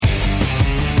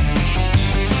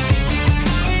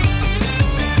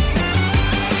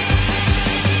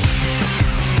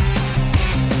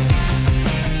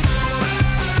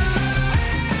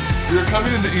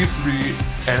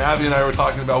and Abby and I were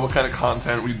talking about what kind of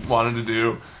content we wanted to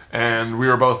do, and we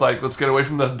were both like, let's get away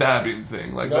from the dabbing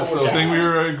thing. Like, that's the thing we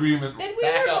were in agreement.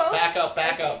 Back up.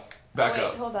 Wait,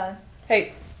 hold on.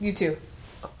 Hey, you two.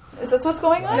 Is this what's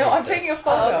going on? No, I'm taking a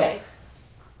photo. Oh, okay.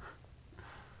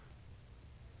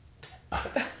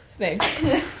 Thanks.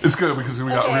 It's good because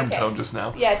we got Okay, room okay. tone just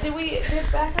now. Yeah, did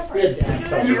back up? We had Did we dad do it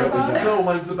tone. on your phone? No,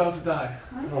 mine's about to die.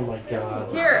 Oh my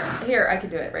god. Here, I can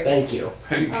do it right now. Thank you.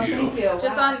 Thank Oh, you. thank you.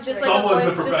 Just Wow, on, just great. like Someone's a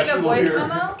a voice professional here.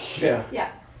 memo. Yeah. Yeah.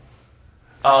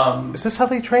 Is this how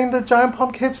they train the giant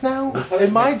pumpkins now?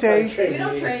 In my day, They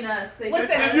don't train us. They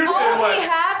Listen, just- all we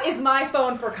have is my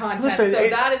phone for content, Listen, so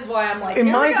that is why I'm like. in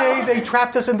here my we go. day, they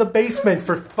trapped us in the basement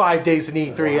for 5 days in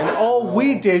E3, and all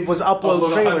we did was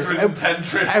upload trailers, 110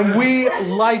 trailers. and we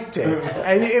liked it.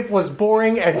 And it was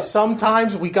boring, and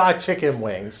sometimes we got chicken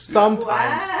wings.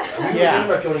 Sometimes. Wow. We were Yeah.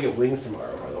 thinking about going to get wings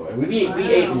tomorrow, by the way. We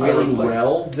ate really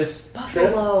well this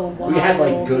trip. We had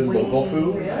like good local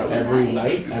food Really? every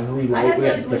night. Every I night had we really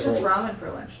had delicious different. ramen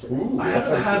for lunch today. Ooh, I that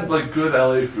haven't sounds had good. like good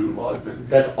LA food while I've been here.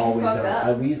 That's all we've Fucked done. up.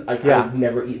 I've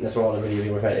never eaten this well in a video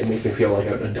game we've had. It makes me feel like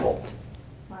an adult.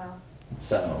 Wow.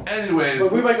 So. Anyways,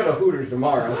 But we might go to Hooters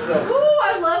tomorrow, so Ooh,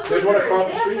 I love There's one Hooters. across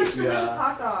the They have street. such delicious Yeah.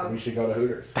 hot dogs. we should go to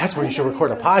Hooters. That's where you should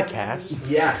record a podcast.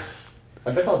 Yes.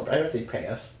 I bet they'd pay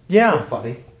us. Yeah. They're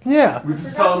funny. Yeah. we just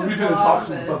Forgot tell them to we've been in vlog talks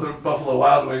with this. Buffalo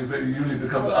Wild Wings. Maybe you need to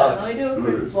come Hold to on, us. let me do a quick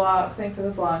Hooters. vlog thing for the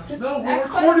vlog. Just No, we're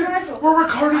act recording. casual. We're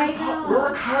recording. I know. We're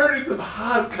recording the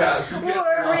podcast. to get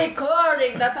We're out.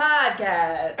 recording the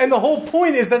podcast. And the whole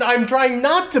point is that I'm trying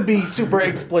not to be super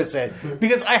explicit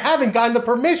because I haven't gotten the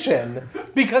permission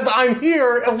because I'm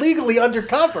here illegally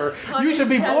undercover. You should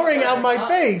be blurring out my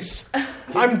face.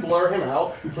 Can you blur him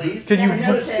out, please? Can you Yeah,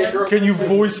 Put a just him. sticker- can you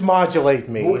voice modulate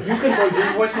me? You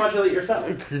can voice modulate yourself.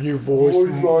 Can you voice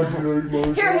modulate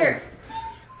me? Here.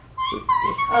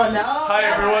 Oh no. Hi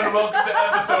everyone, welcome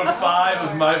to episode 5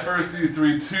 of My First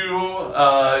E3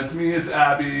 2. It's me, it's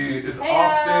Abby, it's Hey,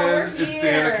 Austin, we're it's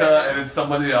here. Danica, and it's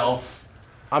somebody else.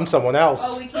 I'm someone else.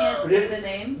 Oh, we can't say the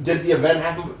name. Did the event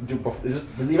happen? Did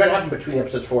the event happen between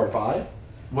episodes 4 and 5?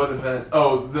 What event?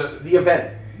 Oh, The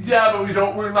event. yeah,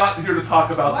 but we're not here to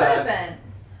talk about What that. event?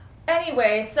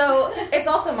 Anyway, so it's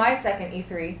also my second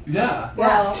E3. Yeah.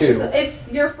 Well, Two.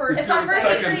 it's your first. It's my first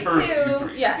Second E3 first too. E3. It's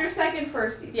your Yes. second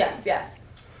first. E3. Yes.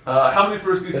 How many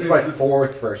first E3s This is my is this?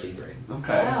 fourth first E3.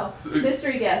 Okay. Wow. So,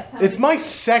 Mystery guest. How It's many? my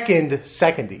second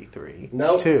E3.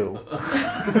 No. 2. you're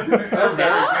very Oh,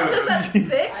 good. is that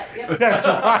 6? Yep. That's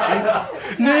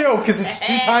right. No, because it's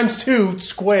 2 times 2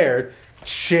 squared.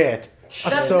 Shit.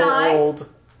 I'm That's so 9. old.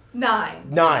 9.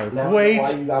 9. Now Wait.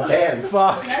 why you got banned?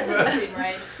 Fuck. That doesn't seem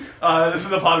right. This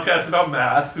is a podcast about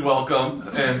math. Welcome,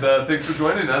 and thanks for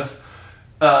joining us.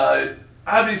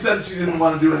 Abby said she didn't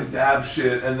want to do any dab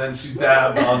shit, and then she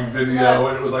dabbed on video,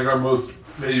 and it was like our most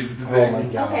faved thing. Oh my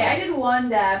god. Okay, I did one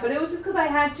dab, but it was just because I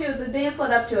had to. The dance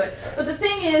led up to it. But the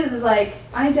thing is like,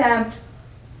 I dabbed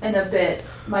in a bit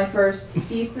my first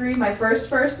E3, my first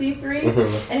E3,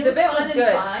 and it The was bit fun was and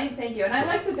good. fine. Thank you, and I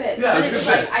liked the bit. Yeah, it was and a it's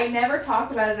good like bit. I never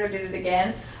talked about it or did it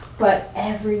again, but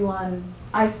everyone,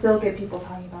 I still get people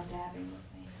talking about dabbing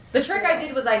with me. The trick I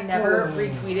did was I never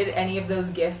retweeted any of those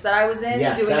gifs that I was in.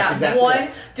 Yes, doing that's that exactly one,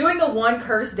 it. doing the one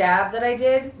curse dab that I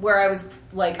did, where I was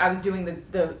doing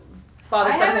the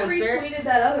Father, I Son, haven't Holy Spirit. retweeted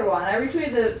that other one. I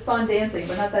retweeted the fun dancing,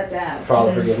 but not that dab.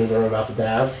 Father, forgive me, we're about to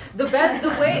dab. The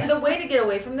way to get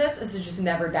away from this is to just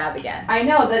never dab again. I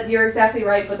know that you're exactly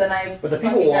right, but then I. But the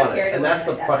people fucking got want it, carried and away that's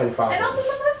the I dabbed. fucking problem. And also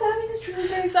sometimes dabbing is truly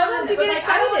very Sometimes fun, you get but, like,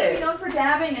 I don't want to be excited. known for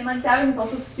dabbing, and like dabbing is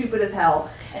also stupid as hell.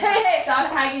 And, Hey, hey.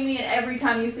 stop tagging me, and every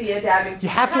time you see a dabbing. You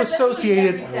have to Because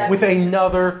associate every it with dabbing-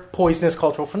 another poisonous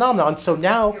cultural phenomenon. So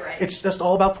now You're right. it's just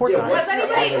all about Fortnite. Yeah, Has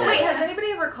anybody other- has anybody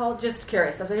ever called? Just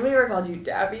curious. Has anybody ever called you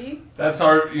Dabby? That's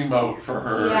our emote for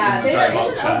her Yeah, in the there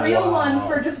Giant isn't chat. a real Wow. one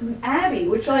for just Abby,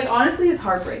 which like honestly is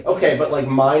heartbreaking. Okay, but like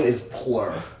mine is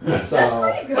Plur. So That's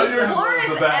pretty good. But yours is Flora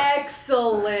the is best.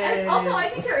 excellent. And also, I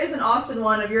think there is an Austin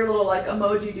one of your little like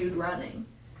emoji dude running.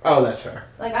 Oh, that's fair.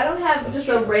 Like I don't have That's just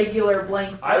true. a regular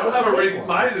blank. I don't have a Big ring. one.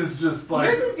 Mine is just like.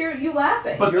 Yours is you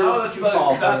laughing. But You're now that's too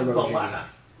tall for that's an the emoji.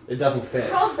 laugh. It doesn't fit.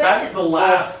 it's called That's Ben. the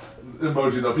laugh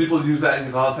emoji though. People use that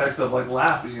in context of like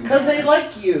laughing. Because they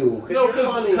like you. No, you're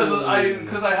funny.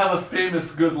 because I have a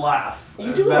famous good laugh. You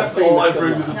And do have that's a all I famous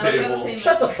bring good to the laugh. No, you have a table. famous-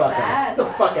 Shut the fuck Bad up. Get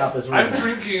the fuck out this room. I'm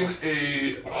drinking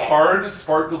a hard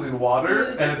sparkling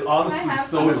water, Dude, and it's this is honestly what I have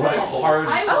so for- That's a delightful. hard.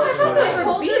 I Oh, I thought they were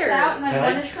pulled this beers. out and I Can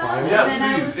I wanted try some, one? and Yeah, then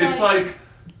I please. was It's like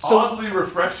oddly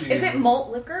refreshing. Is it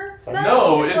malt liquor?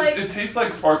 No, it's like, it tastes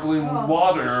like sparkling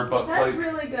water, but That's like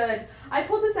really good. I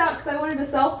pulled this out because I wanted a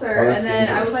seltzer, Oh, that's and then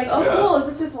I was dangerous. like, "Oh, Yeah. cool! Is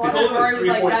this just water?" only Or I was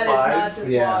like, "That is 3.5. not just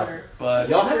Yeah. water." but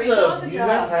Y'all have Drink on the you job.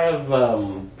 guys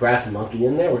have Brass Monkey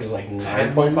in there, which is like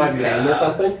 9.5 10 or Yeah.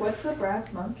 something. What's the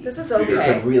brass monkey? this is It's a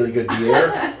okay. really good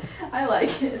beer, I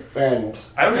like it. and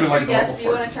I don't even like Yes, do you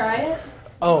want normal to try it?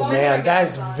 Oh Mr. man, that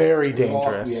is Gaston. very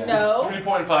dangerous. Yeah. No.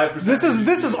 3.5%.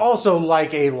 This is also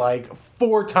like a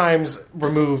 4 times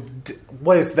removed.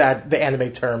 What is that? The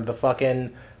anime term? The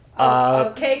fucking.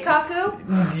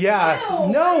 Keikaku? Yeah.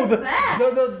 Ew, No. what The is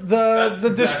that?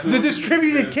 That's the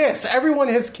distributed kiss. Everyone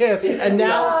has kissed, and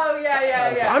now Oh,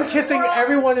 yeah. I'm kissing We're all-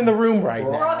 everyone in the room right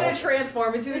We're now. all gonna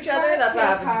transform into each Try other. That's what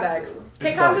happens Keikaku. next.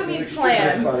 It's Keikaku means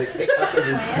plan. Funny. Keikaku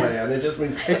means plan. It just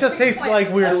means. It just tastes like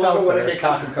I weird love it when a seltzer.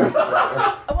 Keikaku comes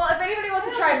together. Well, if anybody wants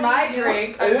to try my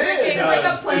drink, I'm It is. drinking It's like a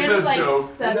Yes, plan it's a with like joke.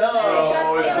 7 No. eggs.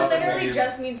 it's it just literally a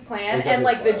just means plan, It and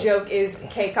like the doesn't joke is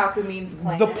Keikaku means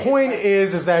plan. The point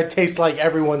is that it tastes like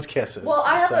everyone's kisses. Well,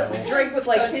 I have so. a drink with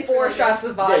So it like tastes 4 really shots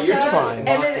of vodka you're fine.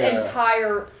 and an Vodka.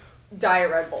 entire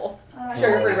Diet Red Bull. Oh,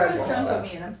 Sugar-free I Red was Bull. drunk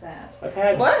with me and I'm sad. I've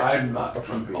had. What? I'm not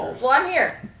drunk at all. Well, I'm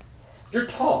here. You're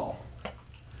tall.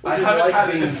 Which I is haven't like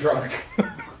had being it. drunk.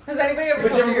 Has anybody ever But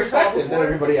told you different you're tall perspective than before?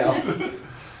 everybody else.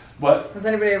 What? Has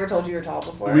anybody ever told you you're tall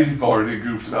before? We've already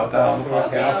goofed about that on the podcast.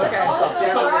 Okay, I'll stop. Okay. I'll stop. So,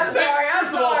 Yeah. I'm sorry, I'm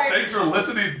First of all, sorry. thanks for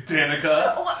listening,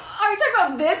 Danica. What? Are you talking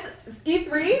about this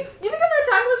E3? You think I've had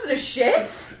time to listen to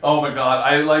shit? Oh my god,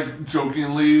 I like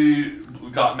jokingly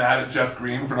got mad at Jeff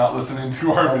Green for not listening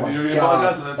to our Oh my video game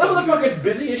God. podcast, and then That somebody- motherfucker's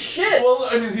busy as shit. Well,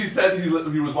 I mean, he said he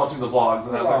was watching the vlogs,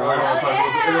 and I was like, oh, I don't know if I'm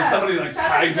listening. And then somebody like Shout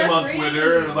out to tagged him Jeff on Green.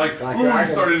 Twitter, and was like, Black "Ooh, he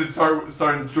Dragon.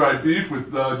 starting to try beef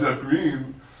with Jeff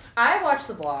Green." I watched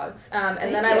the vlogs, and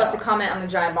Thank then I you. left a comment on the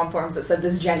Giant Bomb forums that said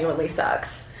this genuinely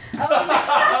sucks. Oh,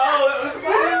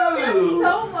 that was you.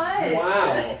 So much.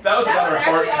 Wow. That was That about was our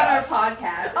actually on our forecast.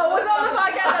 podcast. Oh, was it on the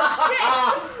podcast?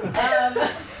 Oh,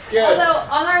 shit! Good. Although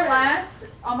on our last,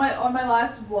 on my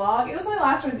last vlog, it was my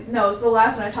last one. No, it was the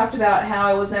last one. I talked about how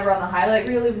I was never on the highlight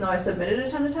reel, even though I submitted a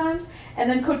ton of times. And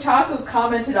then Kotaku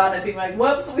commented on it, being like,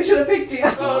 "Whoops, we should have picked you."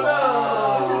 Oh,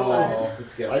 Oh,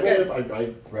 that's good.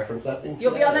 I referenced that thing.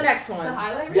 You'll be on the today. next The one.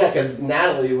 highlight Yeah, reel. because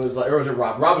Natalie was like, or was it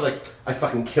Rob? Rob was like, I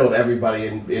fucking killed everybody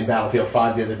in Battlefield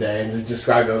 5 the other day, and just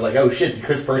described it. I was like, oh shit, did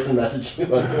Chris Person message you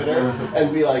on Twitter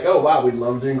and be like, oh wow, we'd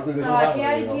love to include this in The the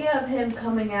idea of him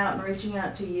coming out and reaching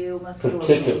out to you must feel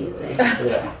Particularly. amazing.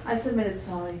 Yeah. I submitted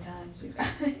so many times, you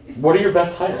guys. What are your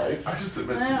best highlights? I should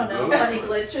submit I some don't of know, those. funny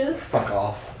glitches. Fuck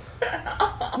off.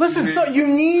 Listen, so you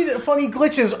need funny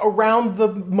glitches around the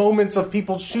moments of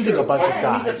people shooting a bunch of Yes,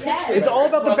 guys. yes. It's all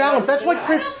about the balance. That's why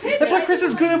Chris. That's why Chris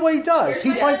is good at what he does.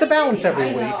 He finds the balance every I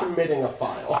week. know. Submitting a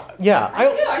file. Yeah, I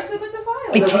do. I submit the file.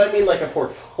 No, but I mean like a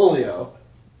portfolio.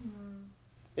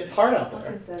 It's hard out I'll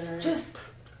there. consider it. Just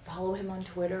follow him on I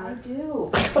Twitter. do.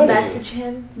 Funny. Message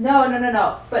him.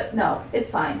 No. But no,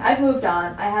 it's fine. I've moved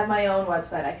on. I have my own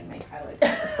website. I can make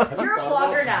highlights. You're a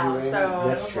vlogger now, so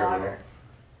That's I'm a true. vlogger.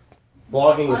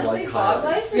 Blogging is Honestly, like vlog highlights.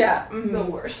 life is Yeah, the mhm.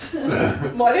 worst.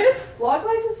 What is? Vlog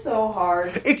life is so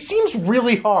hard. it seems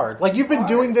really hard. Like you've been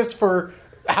doing this for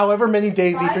however many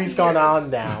days 5 E3's gone years. on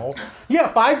now. Yeah,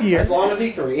 5 years. As long as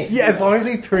E3. Yeah, as long as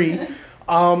E3.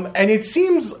 And it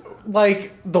seems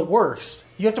like the worst.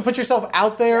 You have to put yourself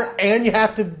out there, and you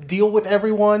have to deal with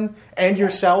everyone and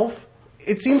yourself.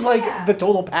 It seems like Yeah. the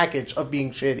total package of being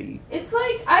shitty. It's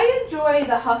like I enjoy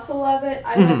the hustle of it.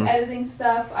 I Mhm. like editing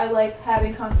stuff. I like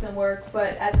having constant work,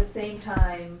 but at the same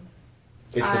time,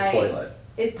 It's the I- toilet.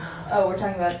 it's we're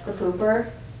talking about the pooper.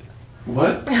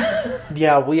 What?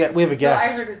 Yeah, we have a No, I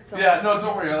guest. heard it so. Yeah, no,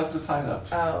 don't worry. I'll have to sign up.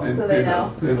 Oh. So they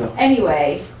know. They know.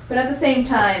 Anyway, but at the same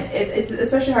time, it's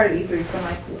especially hard at E3 because I'm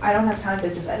like, I don't have time to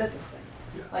just edit this thing.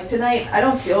 Yeah. Like tonight, I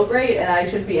don't feel great, and I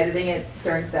should be editing it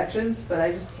during sections, but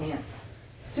I just can't.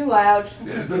 It's too loud. I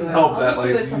Yeah, can't it do doesn't it. help I'll that just like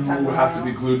do you it sometime have to tomorrow.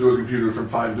 be glued to a computer from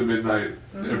 5 to midnight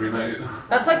every night.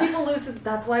 That's why people lose.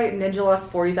 That's why Ninja lost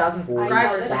 40,000 I know,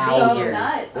 subscribers that's for so being here.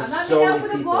 nuts. I'm There's not so made out many for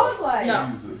the people. vlog life. No.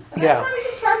 Jesus. That's Yeah. how many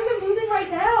subscribers I'm losing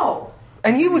right now.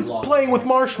 And he was playing with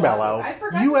Marshmallow. I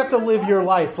forgot You have to to live your record.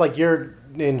 life like you're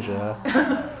Ninja.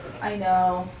 I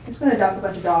know. I'm just gonna adopt a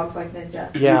bunch of dogs like Ninja.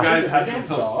 If Yeah. you guys had to, Yes,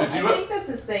 so, dog. if I you think that's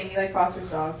his thing. He like fosters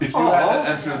dogs. if you had Aw. to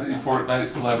enter the Fortnite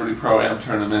Celebrity Pro-Am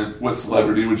tournament, what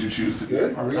celebrity would you choose to be your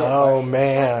Good. partner? Real Oh question.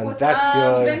 man, What's that's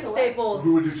good. Vince Staples.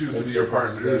 Who would you choose to be your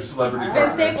partner, your celebrity partner?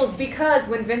 Vince Staples, because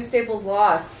when Vince Staples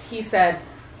lost, he said,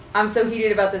 I'm so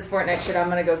heated about this Fortnite shit, I'm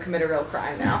gonna go commit a real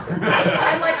crime now.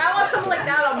 I'm like, I want someone like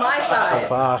that on my side.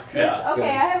 Fuck. Yeah. Okay,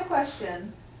 I have a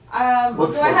question.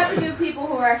 What's do I have to Fortnite? do people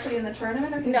who are actually in the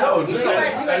tournament, or can No, No, just do any-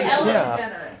 I any- Ellen Yeah.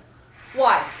 DeGeneres?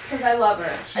 Why? Because I love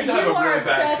her. She'd You have a are really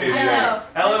bad obsessed with I KDA. know.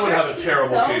 Ellen I'm would sure have a she'd be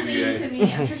terrible so KDA. mean to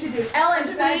me. I'm sure she'd do Ellen,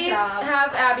 such a bad please job.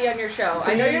 have Abby on your show.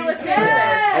 I know you're listening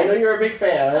Yes. I know you're a big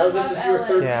fan. I know I this love is your Ellen.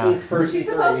 13th Yeah. first She's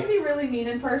supposed to E3. be really mean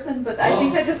in person, but I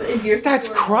think that just endears That's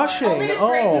to her more. to this. crushing. Only to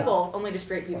straight Oh. people. Only to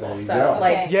straight people. There you So, go.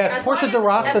 like, Okay. Yes, as Portia long de as-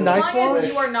 Ross, the nice As long one.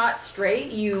 as you are not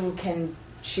straight, you can.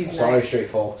 She's Sorry, nice. straight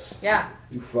folks. Yeah.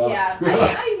 You fucked. Yeah,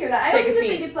 I hear that. I Take a also seat.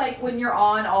 think it's like when you're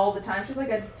on all the time. She's like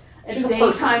a She's a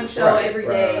daytime person. show Right, every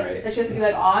right, day right. that she has to be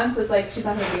like on, so it's like she's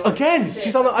not going to be able to Again, do she's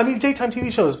shit. on the. I mean, daytime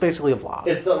TV show is basically a vlog.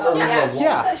 It's the Oh, yeah. vlog.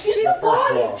 Yeah. She's The the first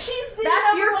vlog. vlog. She's the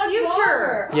That's your number one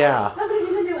future. vlogger. Yeah. I'm gonna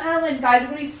be the new Ellen, guys. I'm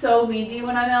gonna be so mean to you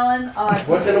when I'm Ellen. Oh,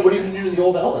 What are you gonna do to the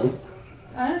old Ellen?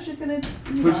 I don't know. She's gonna,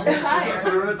 She's gonna retire.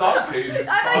 put her in a dog cage. I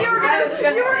thought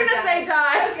you were gonna say I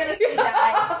die. was gonna say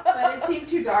die, but it seemed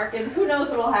too dark, and who knows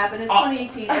what'll happen. It's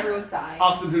 2018. Everyone's dying.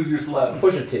 Austin, who's your celeb?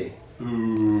 Pusha T.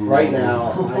 Ooh. Right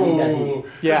now, I need that heat.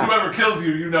 Yeah. Whoever kills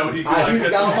you, you know he can He's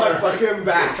get got you my there. fucking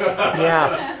back.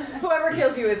 Yeah. Whoever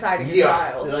kills you is hiding a Yeah.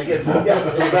 child. Like it's,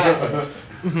 yes, exactly.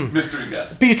 Mystery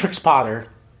guest. Beatrix Potter.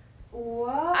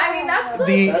 What? I mean, that's like-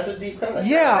 The That's a deep cut.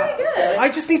 yeah. pretty good. I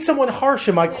just need someone harsh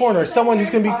in my corner. Someone who's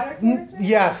gonna be. Harry Potter character?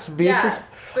 Yes, Beatrix. Yeah.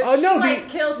 But she, no, like,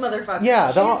 kills motherfuckers. Yeah,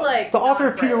 She's the like author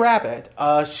of not Peter great.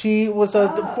 Rabbit. She was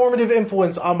a formative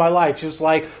influence on my life. She was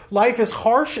like, life is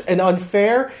harsh and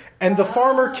unfair, and the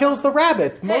farmer kills the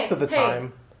rabbit most of the hey.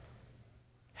 time.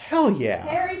 Hell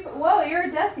yeah. Whoa, you're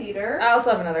a Death Eater. I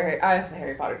also have another. I have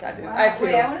Harry Potter tattoos. I have two.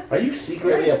 Wait, I want to see. Are you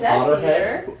secretly You're a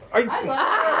Potterhead? Eater. Are you- I love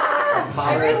Ah! it.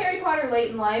 I read Harry Potter late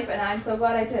in life, and I'm so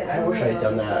glad I did. I wish I really had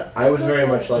done love that. books. I was So very good.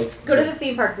 much like Go to the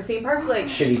theme park. The theme park, like,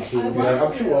 shitty teen. I Like, want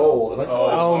I'm to. too old. Like,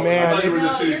 Oh, man. I thought you were the No,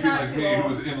 shitty you're teen not like too me old. who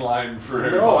was in line for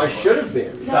Harry no, Potter I should books. have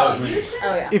been. No, That was me. you should.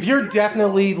 oh yeah. If you're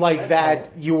definitely like that,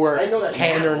 you were I know that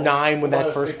 10 or now. 9 when When I that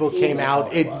was first book 15, came I out,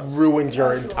 thought it it was. ruined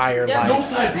your entire Yeah. No life.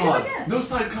 side Read pod. again. No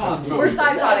side cons. We're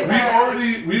side podding.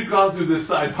 We've gone through this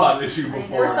side pod issue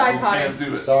before. We're side We podding. can't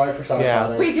do it. Sorry for some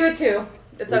Yeah. We do it too.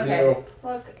 It's We okay. do.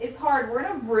 Look, it's hard. We're in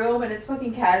a room, and it's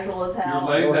fucking casual as You're hell.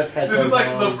 laying Or down. his This is headphones like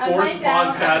on. the I'm fourth laying down,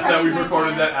 I'm podcast that cutting we've my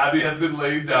recorded that pants. Abby has been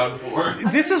laying down for.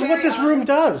 This is being what very this room honest.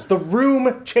 does. The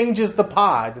room changes the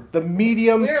pod. The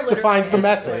medium We're literally defines the casual.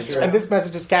 message, and this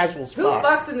message is casual as Who fuck.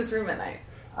 fucks in this room at night?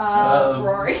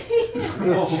 Rory.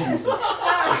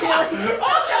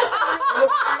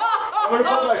 I'm gonna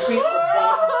put my feet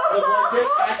above the blanket.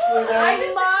 Actually, I then.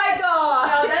 just My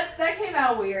God. No, that came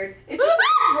out weird. It's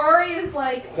Rory is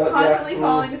like So, yeah. constantly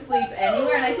falling asleep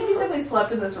anywhere, and I think he's definitely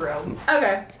slept in this room.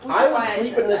 Okay. I would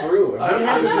sleep in this room. If I we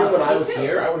had this room when I me was too.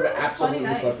 here, I would This have room's absolutely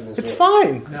plenty slept in this It's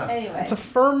room. fine. Yeah. Anyway. It's a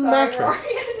firm Sorry, mattress. Rory.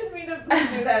 I didn't mean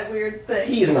to do that weird thing.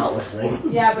 He's not listening.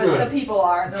 Yeah, but the people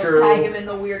are, and they'll True. tag him in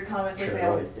the weird comments like they True.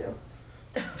 always do.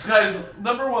 Guys,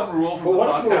 number one rule from But the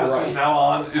what if we're podcast right? from now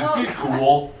on is Oh. be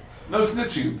cool, no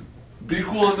snitching. Be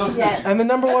cool and no snitching. Yes. And the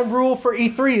number one That's- rule for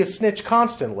E3 is snitch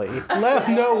constantly. Let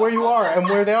them know where you are and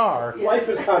where they are. Life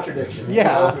is contradiction.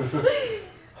 Yeah.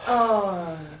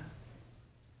 Oh.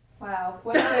 Wow.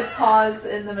 What a good pause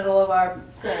in the middle of our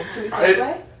thing. Should we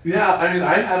segue? Yeah, I mean,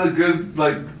 I had a good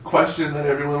question that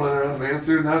everyone went around and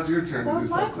answered. Now it's your turn That to was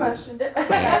do my something. question.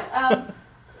 Yes,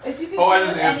 if you could Oh, I be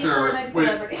didn't any answer. Fortnite Wait.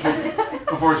 celebrity.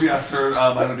 Before she asked her,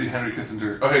 I'm gonna be Henry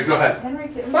Kissinger. Okay, go ahead. Henry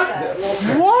Kissinger. Fuck that.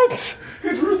 Well, What?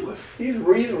 He's ruthless. he's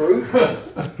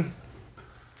ruthless.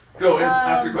 Go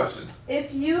ask your question.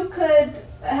 If you could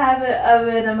have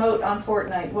an emote on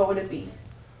Fortnite, what would it be?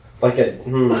 Like a. Like a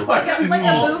movement?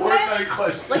 Fortnite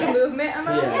question. Like a movement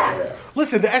amount? Yeah.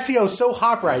 Listen, the SEO is so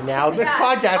hot right now. This Yeah,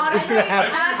 podcast is going to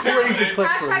have honestly, crazy hashtag-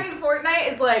 click-throughs. Hashtagging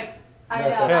Fortnite is like, I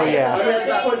That's know. a- Hell yeah. I I mean, at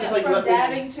this point, just, like, from let me-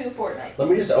 dabbing to Fortnite. Let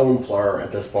me just own Plur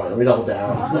at this point. Let me double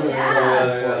down. Oh, yeah.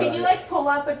 Yeah. Can you pull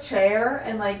up a chair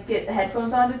and get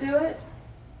headphones on to do it?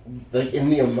 Like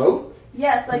in the emote?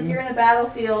 Yes, you're in a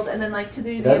battlefield, and then to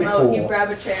do the That'd be emote, cool. you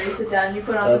grab a chair, you sit down, you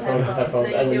put on some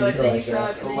headphones, then you do it, then you show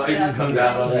up, The and then you lights get up. come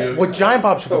down on you. What Giant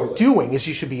Bomb should be Totally. doing is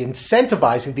you should be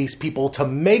incentivizing these people to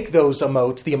make those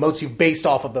emotes, the emotes you've based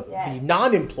off of the Yes.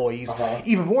 non-employees, Uh-huh.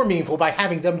 even more meaningful by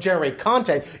having them generate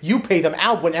content. You pay them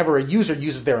out whenever a user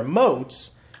uses their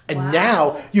emotes. And Wow.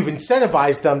 now you've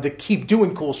incentivized them to keep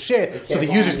doing cool shit, so the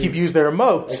can't users believe- keep using their I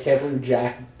emotes. can't believe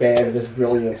Jack banned this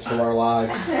brilliance from our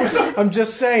lives. I'm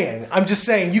just saying.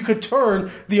 You could turn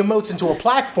the emotes into a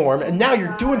platform, and now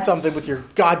you're doing something with your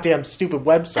goddamn stupid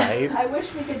website. I wish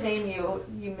we could name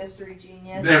you mystery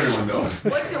genius. Everyone knows.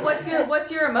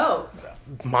 what's your emote?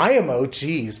 My emote,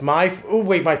 jeez. My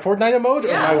Fortnite emote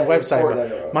Yeah. or my website Fortnite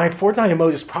emote? emote. My Fortnite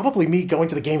emote is probably me going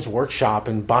to the Games Workshop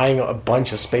and buying a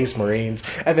bunch of Space Marines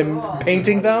and then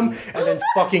painting them and then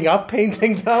fucking up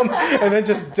painting them and then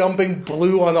just dumping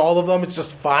blue on all of them. It's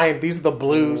just fine. These are the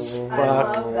blues. I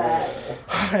Fuck. love that.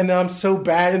 And then I'm so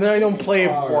bad and then I don't play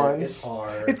it hard. once. It's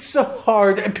hard. It's so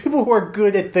hard. And people who are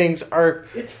good at things are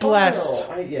It's fun, blessed.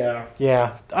 though. Yeah.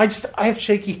 Yeah. I have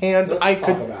shaky hands. Let's I talk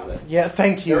could. about it. Yeah,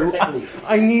 thank There are you.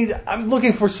 techniques. I'm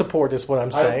looking for support, is what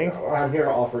I'm saying. I'm here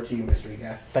to offer to you, mystery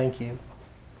guest. Thank you.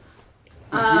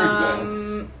 What's your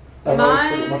dance?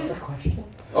 Mine. What's the question?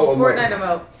 Oh, Fortnite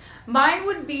emote. Mine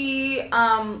would be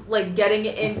like getting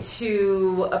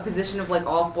into a position of like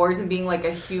all fours and being like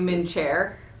a human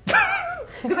chair.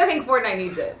 Because I think Fortnite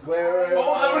needs it. Where?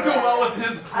 Oh, that would go well with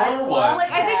his car one.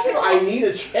 Like I think I need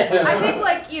a chair. I think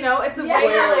like it's a way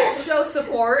to like show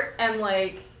support and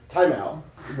like Time out.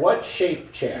 What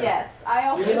shape chair? Yes, I You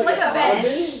also mean like a bench.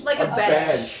 ottoman? Like a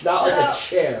bench. Not like No. a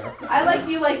chair. I like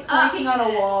you like planking on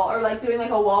a wall or like doing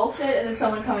like a wall sit and then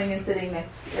someone coming and sitting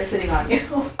next or sitting on you.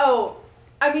 Oh,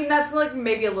 I mean that's like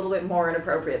maybe a little bit more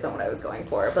inappropriate than what I was going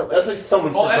for, but That's like. like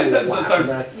someone Well, any sits on sentence your that lap, and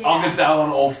starts, that's... I'll get down on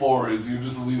all fours, you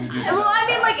just leave it. Well, I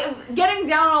mean, like getting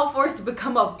down on all fours to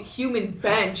become a human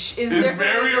bench is It's different.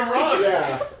 very erotic.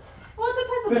 Yeah. Well, it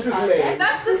depends on This the is context. me.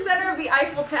 That's the center of the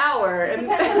Eiffel Tower, It and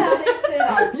depends on how they sit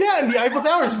on. Yeah, and the Eiffel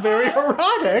Tower is very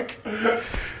erotic.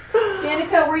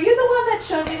 Danica, were you the one that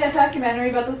showed me that documentary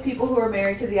about those people who were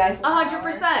married to the Eiffel Tower?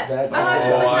 100%. That's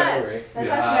 100%. That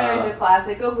Yeah. documentary is a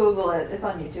classic. Go Google it. It's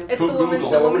on YouTube. It's the woman,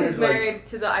 Google. the The woman woman who's who's like- married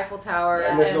to the Eiffel Tower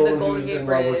Yeah. And there's and the the one Golden who's Gate in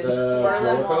love with Bridge, the Berlin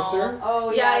roller Wall. coaster?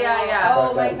 Oh Yeah, yeah, yeah. Oh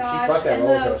Fuck my that- she gosh! fucked that And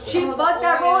roller the coaster. She oh, the fucked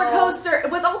that oil. roller coaster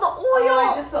with all the Oh,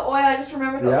 oil. just the oil. I just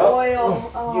remembered the Yep.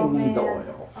 oil. Oh You man. need the oil.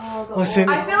 Oh, the Listen-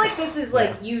 oil. I feel like this is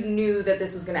like you knew that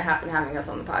this was going to happen having us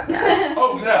on the podcast.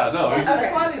 Oh, yeah, no. Yeah, it's-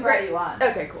 that's why we brought you on.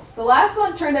 Okay, cool. The last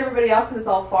one turned everybody off because it's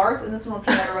all farts, and this one will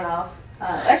turn everyone off.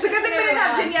 It's a good thing we didn't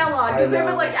have Danielle on because I we know.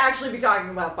 would like actually be talking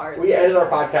about farts. We ended our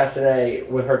podcast today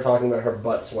with her talking about her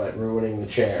butt sweat ruining the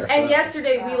chair. And so-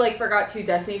 yesterday we like forgot two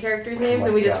Destiny characters' names my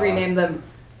and we just God. renamed them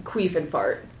Queef and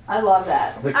Fart. I love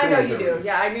that. The I know queen you of do. the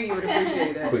Yeah, I knew you would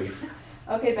appreciate it. Queef.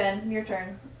 Okay, Ben, your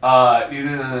turn. Eating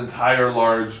an entire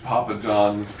large Papa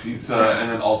John's pizza and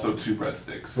then also 2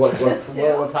 breadsticks. What Just two?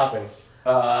 what toppings?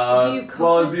 Do you cook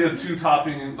well, it? it'd be a 2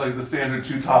 topping, like the standard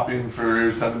 2 topping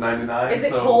for $7.99. Is it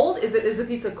so- cold? Is the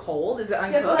pizza cold? Is it Do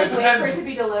you have to uncooked? like It wait for depends. it to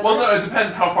be delivered? Well, no, it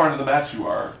depends how far into the match you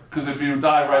are. Because if you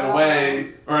die right Oh.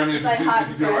 away, or I mean, It's like hot if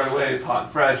you do it and right fresh. away, it's hot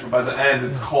and fresh. But by the end,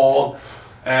 it's cold,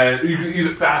 and you can eat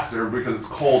it faster because it's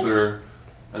colder.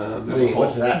 There's a Wait, whole-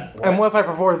 what's that? And what if I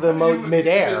perform the You-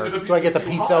 midair? if a Do I get the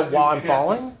pizza's too pizza hot, while you I'm can't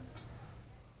falling? just-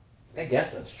 I guess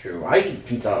that's true. I eat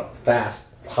pizza fast,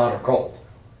 hot or cold.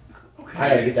 I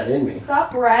gotta get that in me.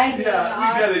 Stop bragging.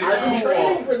 Yeah, we get it. Austin. I've been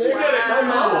training for this. We get it. My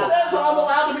mom says I'm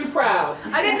allowed to be proud.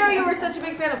 I didn't know you were such a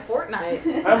big fan of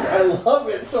Fortnite. I love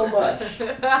it so much.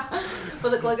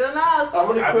 With a click of the mouse. I'm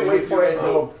gonna I quit mean, wait for it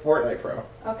and what's go Fortnite Pro.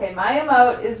 Okay, my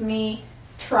emote is me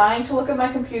trying to look at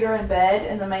my computer in bed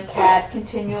and then my cat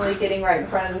continually getting right in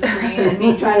front of the screen and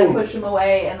me trying to push him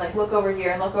away and like look over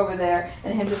here and look over there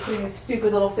and him just putting his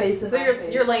stupid little face in So my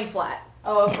face. you're laying flat.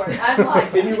 Oh, of course. I'm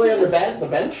like, Can you lay on the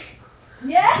bench?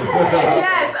 yeah.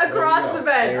 Yes, There you across go. the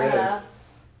bench. There it Uh-huh. is.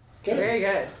 Good. Very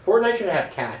good. Fortnite should have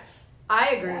cats. I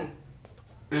agree.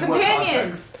 In what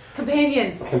Companions.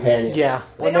 Companions. Companions. Yeah.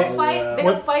 They When don't they, fight. They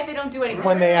when- don't fight. They don't do anything.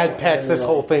 when they add pets, this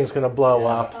whole thing's gonna blow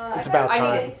up. It's about I need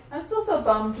time. it. I'm still so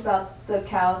bummed about the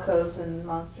calicos in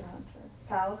Monster Hunter.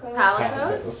 Calicos?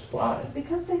 Calicos? Why?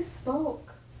 Because they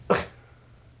spoke.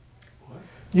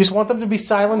 You just want them to be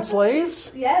silent slaves?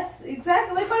 Yes,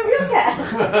 exactly, like my real cat.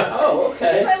 Oh, He's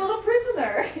okay. my little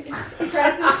prisoner. He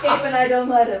tries to escape and I don't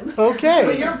let him. But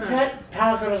Okay. your pet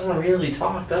Palico doesn't really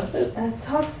talk, does it?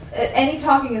 Any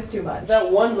talking is too much. That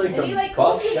one, like, And he the like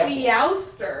calls buff me shepherd.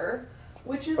 Meowster,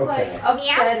 which is Okay. like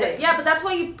upsetting. Yeah, but that's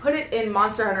why you put it in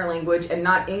Monster Hunter language and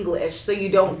not English, so you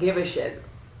don't give a shit.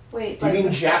 Wait, Do you like mean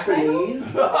the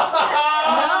subtitles? Japanese? No.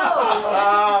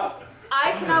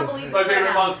 I cannot believe this My right favorite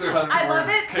now. Monster Hunter. I love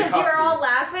it because you're all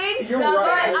laughing. You're No,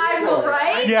 right. But I'm Sure.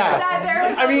 right. Yeah. That there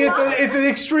was I mean, lot. it's an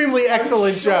extremely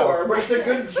excellent Sure, joke. but it's a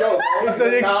good joke. It's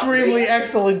an extremely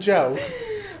excellent joke.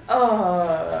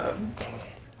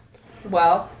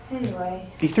 Well, Anyway,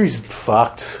 E3's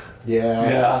fucked. Yeah.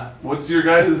 Yeah. What's your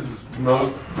guys'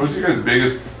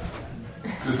 biggest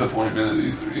disappointment at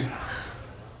E3?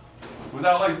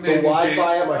 Without like The naming Wi-Fi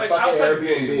games, at my like, fucking outside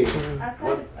Airbnb. games.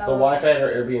 outside The Wi-Fi at our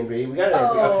Airbnb. We got an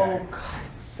Airbnb. oh Okay. god,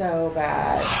 it's so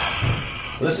bad.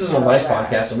 This isn't a Vice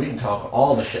podcast, so we can talk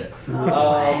all the shit.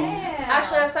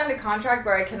 Actually, I've signed a contract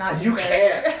where I cannot. You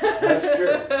disparage. can't. That's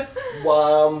true.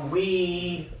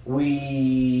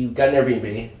 We got an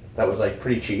Airbnb that was like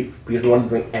pretty cheap because we wanted to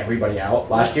bring everybody out.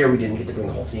 Last year we didn't get to bring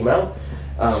the whole team out.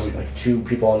 We like 2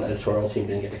 people on the editorial team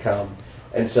didn't get to come,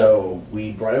 and so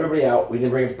we brought everybody out. We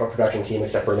didn't bring a production team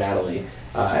except for Natalie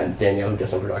and Danielle, who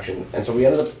does some production. And so we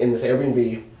ended up in this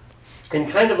Airbnb in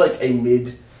kind of like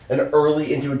an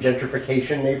early into a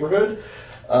gentrification neighborhood.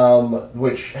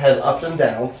 Which has ups and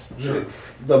downs. Sure.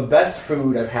 The best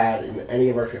food I've had in any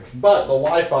of our trips, but the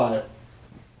Wi-Fi,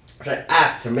 which I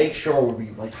asked to make sure would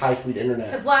be like high-speed internet.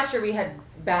 Because last year we had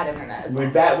bad internet as well.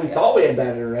 We thought we had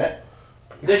bad internet.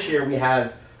 This year we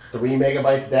have 3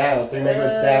 megabytes down, 3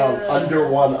 megabytes down, under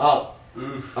 1 up,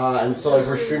 and so like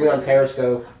we're streaming on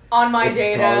Periscope. On my It's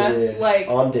data, garbage, like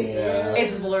on data,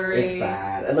 it's blurry. It's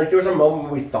bad. And like there was a moment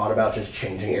when we thought about just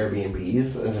changing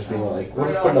Airbnbs and just being like, we'll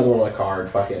just put another one on the card,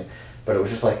 fuck it. But it was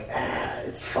just like,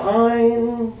 it's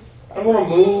fine. I don't want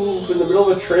to move in the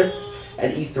middle of a trip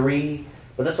at E3.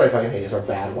 But that's what I fucking hate is our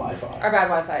bad Wi-Fi. Our bad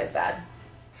Wi-Fi is bad.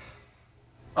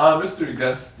 Mystery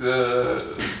guest,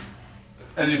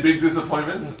 any big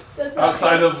disappointments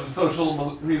outside of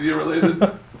social media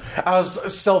related?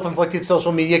 Self-inflicted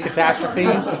social media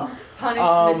catastrophes.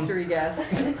 Punished mystery guest.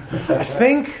 I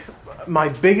think my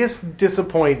biggest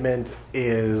disappointment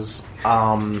is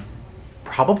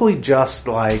probably just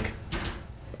like,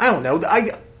 I don't know.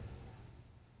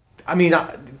 I mean,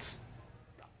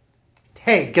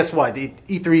 hey, guess what?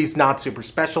 E3 is not super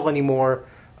special anymore.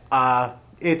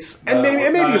 It's and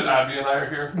maybe now that Abby and I are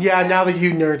here. Yeah, now that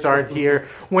you nerds aren't here,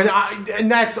 and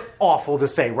that's awful to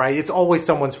say, right? It's always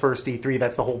someone's first E3.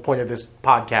 That's the whole point of this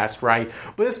podcast, right?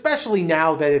 But especially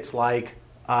now that it's like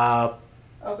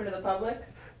open to the public.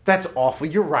 That's awful.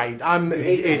 You're right. I'm an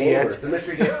idiot. The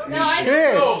mystery guest.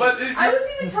 Shit. No, but I was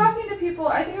even talking to people.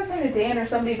 I think I was talking to Dan or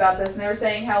somebody about this, and they were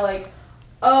saying how like,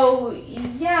 oh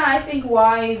yeah, I think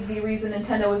why the reason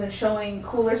Nintendo wasn't showing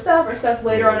cooler stuff or stuff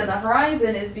later on in the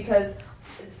horizon is because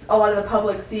a lot of the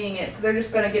public seeing it, so they're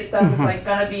just gonna get stuff that's like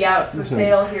gonna be out for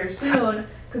sale here soon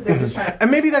because they're just trying to.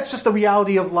 And maybe that's just the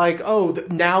reality of like,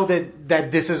 now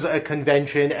that this is a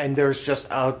convention and there's just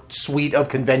a suite of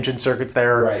convention circuits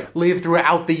that live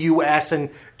throughout the U.S. and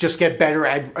just get better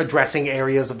at addressing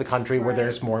areas of the country where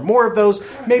there's more and more of those.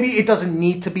 Maybe it doesn't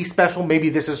need to be special. Maybe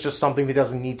this is just something that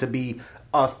doesn't need to be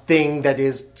a thing that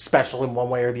is special in one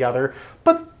way or the other.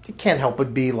 But it can't help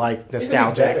but be like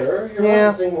nostalgic.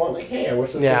 You're thing one like, hey, I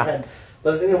wish this thing had.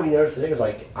 But the thing that we noticed today was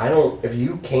like, if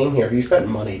you came here, if you spent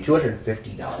money,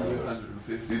 $250.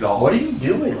 $250. What are you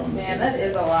doing on Man, that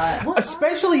is a lot.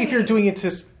 Especially if you're doing it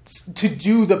to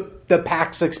do the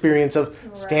PAX experience of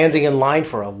standing in line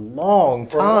for a long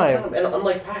time. And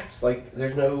unlike PAX, like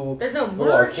there's no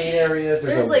merch. arcade areas.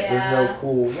 There's no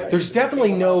cool. There's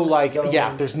definitely no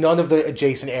there's none of the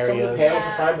adjacent areas. Some of the panels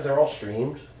are fine, but they're all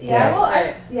streamed.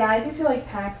 I do feel like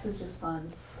PAX is just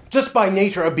fun. Just by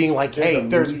nature of being like, hey,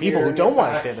 there's people who don't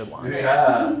want to stand in line.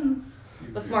 Yeah.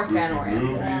 It's more fan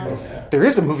oriented. There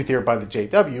is a movie theater by the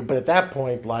JW, but at that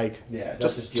point, like,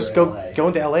 just go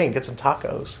into LA and get some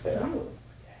tacos.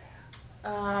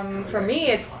 For me,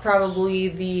 it's probably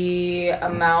the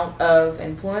amount of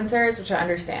influencers, which I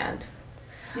understand.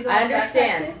 I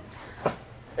understand.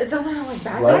 It's not that I don't like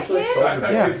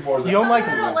backpack You don't like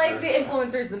I don't like the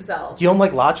influencers themselves. You don't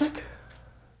like Logic?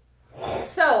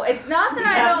 So it's not that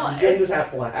I don't. He's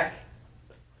half black.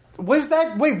 What does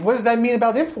that mean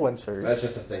about influencers? That's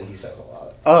just a thing he says a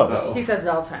lot. Oh. He says it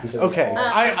all the time. Okay.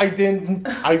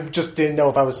 I just didn't know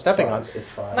if I was stepping on.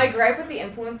 It's fine. My gripe with the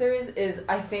influencers is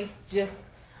I think just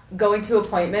going to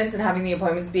appointments and having the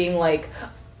appointments being like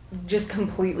just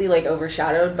completely like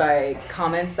overshadowed by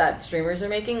comments that streamers are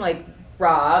making. Like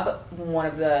Rob, one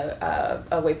of the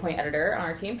Waypoint editor on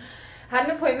our team, had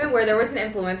an appointment where there was an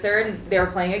influencer and they were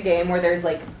playing a game where there's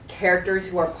like characters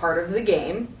who are part of the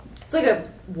game. It's like a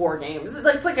war game.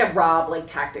 It's like a Rob like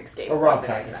tactics game. A Rob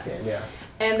tactics game, yeah.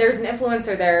 And there's an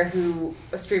influencer there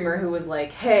a streamer who was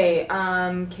like, hey,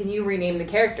 can you rename the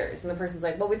characters? And the person's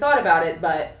like, well, we thought about it,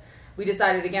 but we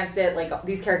decided against it. Like,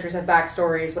 these characters have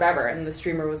backstories, whatever. And the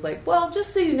streamer was like, well,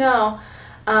 just so you know,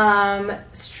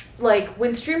 like,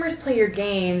 when streamers play your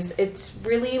games, it's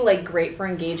really, like, great for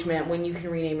engagement when you can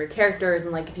rename your characters.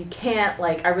 And, like, if you can't,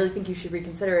 like, I really think you should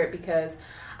reconsider it because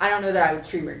I don't know that I would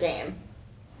stream your game.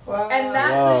 Wow. And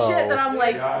that's the shit that I'm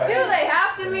like, do they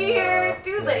have to be here?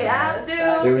 Do they have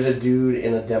to? There was a dude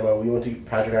in a demo. We went to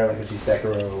Patrick Island because he's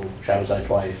Sekiro Shadows Die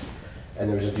twice. And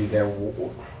there was a dude there.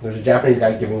 There was a Japanese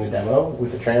guy giving the demo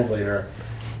with a translator.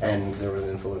 And there was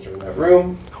an influencer in that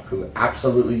room who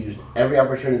absolutely used every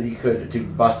opportunity he could to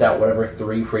bust out whatever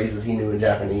 3 phrases he knew in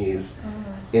Japanese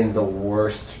in the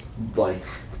worst, like...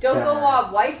 Don't go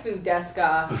bad- wa waifu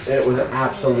deska. It was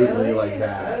absolutely Really? like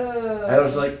that. Ugh. And I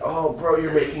was like, oh, bro,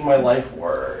 you're making my life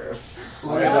worse.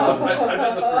 Like, I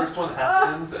bet the first one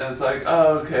happens, and it's like,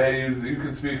 oh, okay, you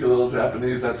can speak a little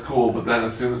Japanese, that's cool. But then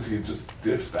as soon as he just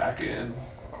dips back in,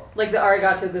 Like the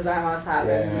arigato gozaimasu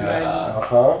happens. Yeah. yeah.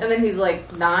 Uh-huh. And then he's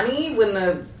like, Nani? When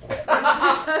the...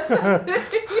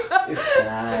 It's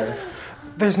bad.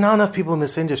 There's not enough people in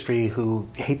this industry who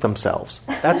hate themselves.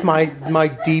 That's my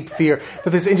deep fear, that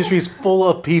this industry is full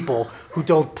of people who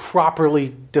don't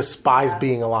properly despise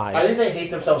being I alive. think they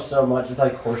hate themselves so much, it's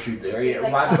like horseshoe theory. It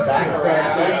Like- wraps back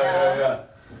around.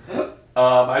 Yeah.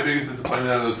 My biggest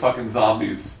disappointment are those fucking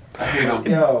zombies. I hate them.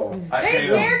 Yo. I They hate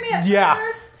them. scared me at Yeah.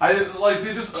 first.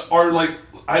 They just are like.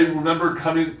 I remember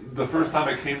the first time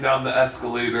I came down the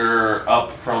escalator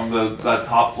up from that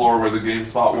top floor where the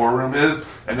GameSpot War Room is,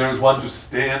 and there was one just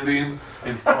standing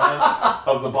in front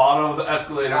of the bottom of the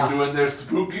escalator doing their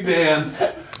spooky dance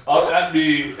up at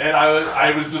me, and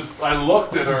I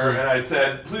looked at her and I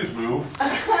said, "Please move,"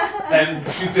 and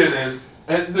she didn't.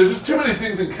 And there's just too many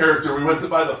things in character. We went to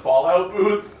buy the Fallout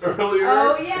booth earlier.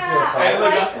 Oh yeah, And,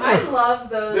 like, I love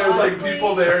those. There was like honestly.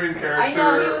 people there in character. I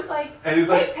know. He was like, And he's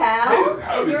 "Hey like, pal," hey,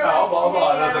 howdy and you're pal, like, blah,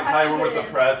 blah. "Hey, And I was like, how hi, to we're with get the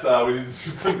in?" press. We need to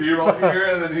shoot some B-roll here.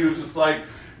 And then he was just like,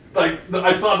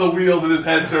 I saw the wheels in his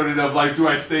head turning of like, do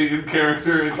I stay in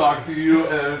character and talk to you?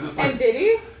 And it was just And like, did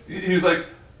he? he was like,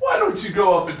 why don't you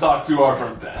go up and talk to our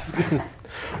front desk?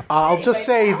 I'll just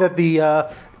say that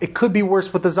it could be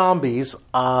worse with the zombies.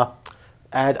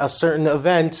 At a certain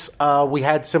event, we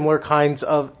had similar kinds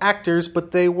of actors,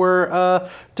 but they were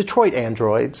Detroit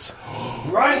androids.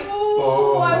 Right?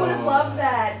 Ooh, I would have loved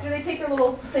that. Do they take their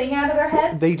little thing out of their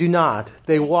head? They do not.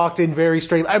 They walked in very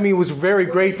straight. I mean, it was very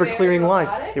Were great they for very clearing lines.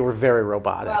 robotic? They were very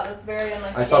robotic. Wow, that's very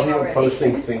unlike. I saw the game people already.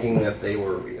 posting thinking that they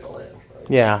were real androids.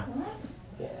 Yeah,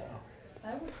 Yeah.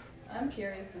 I'm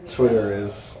curious. To meet Twitter them.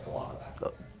 is a lot.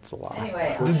 it's a lot.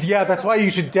 Anyway, Yeah, that's why you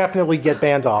should definitely get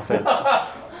banned off it.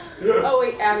 Oh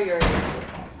wait, Abby already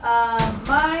answered.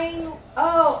 mine.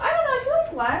 Oh, I don't know. I feel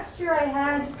like last year I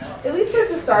had, at least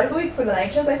towards the start of the week for the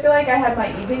night shows, I feel like I had my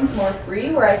evenings more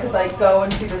free, where I could like go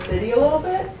and see the city a little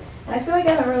bit. And I feel like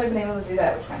I haven't really been able to do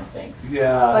that, which kind of stinks.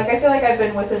 Yeah. Like I feel like I've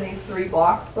been within these 3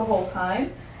 blocks the whole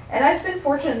time, and I've been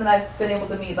fortunate that I've been able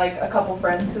to meet like a couple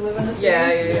friends who live in the city.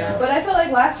 Yeah. But I feel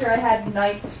like last year I had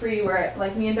nights free where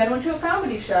like me and Ben went to a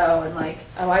comedy show and like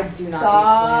Oh, I do not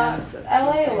saw make plans.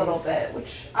 LA these a little days. bit,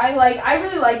 which I like. I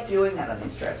really like doing that on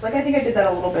these trips. Like I think I did that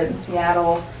a little bit in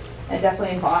Seattle and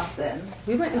definitely in Boston.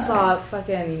 We went and saw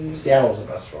fucking. Seattle's the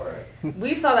best for it.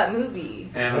 We saw that movie,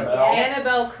 Annabelle. Yes.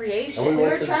 Annabelle And Creation. we We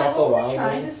went were to trying. Buffalo What were we Wild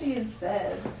trying to Wings. see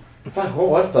instead? Fuck, what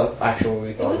was the actual movie we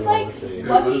It thought was we wanted like to see? It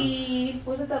Lucky.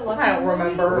 Was it that Lucky? I don't movie?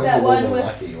 remember. It That wasn't one with.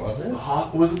 Lucky, was it?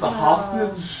 Was it the No.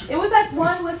 hostage? It was that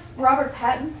one with Robert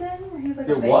Pattinson where he was like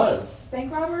a It was.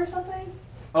 bank robber or something.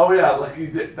 Oh yeah, Lucky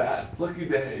Day.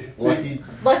 Lucky.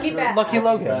 Lucky Bat. Lucky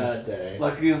Logan. Bad day.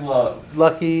 Lucky in Love.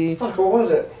 Lucky. Fuck, what was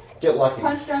it? Get lucky.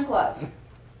 Punch Drunk Love.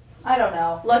 I don't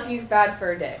know. Lucky's bad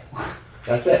for a day.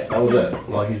 That's it. That was it.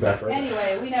 Lucky's back for it.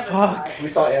 Anyway, we never Fuck. saw it. We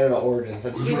saw Annabelle Origins.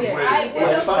 Did We you? did. Wait, I wait, did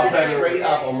I the fucking better straight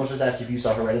up day. almost just asked if you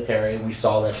saw Hereditary, and we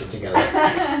saw that shit together.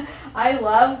 I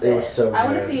loved it. It was so I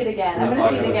want to good. see it again. I'm Yes, going to see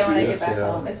I'm it gonna again when I see get it back too.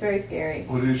 home. It's very scary.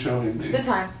 What are you showing me? The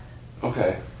time.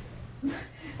 Okay.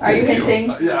 Are you Thank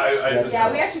hinting? Yeah, I That's-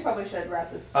 Yeah, we actually probably should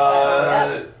wrap this.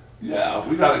 yeah,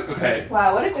 we got it. Okay.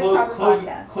 Wow, what a good proper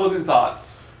podcast. Closing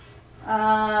thoughts.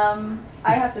 I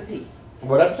have to pee.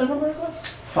 What episode number is this?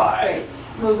 5. Great.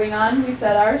 Moving on. We've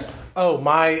said ours. Oh,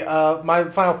 my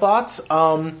final thoughts.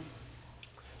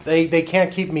 They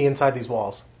can't keep me inside these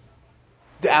walls.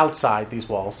 Outside these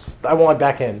walls. I want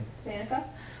back in. Danica?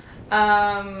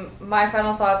 My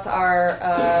final thoughts are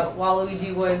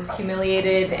Waluigi was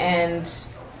humiliated and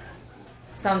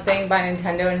something by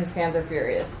Nintendo, and his fans are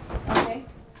furious. Okay.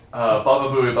 Baba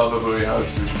Booey, how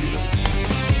should we do this?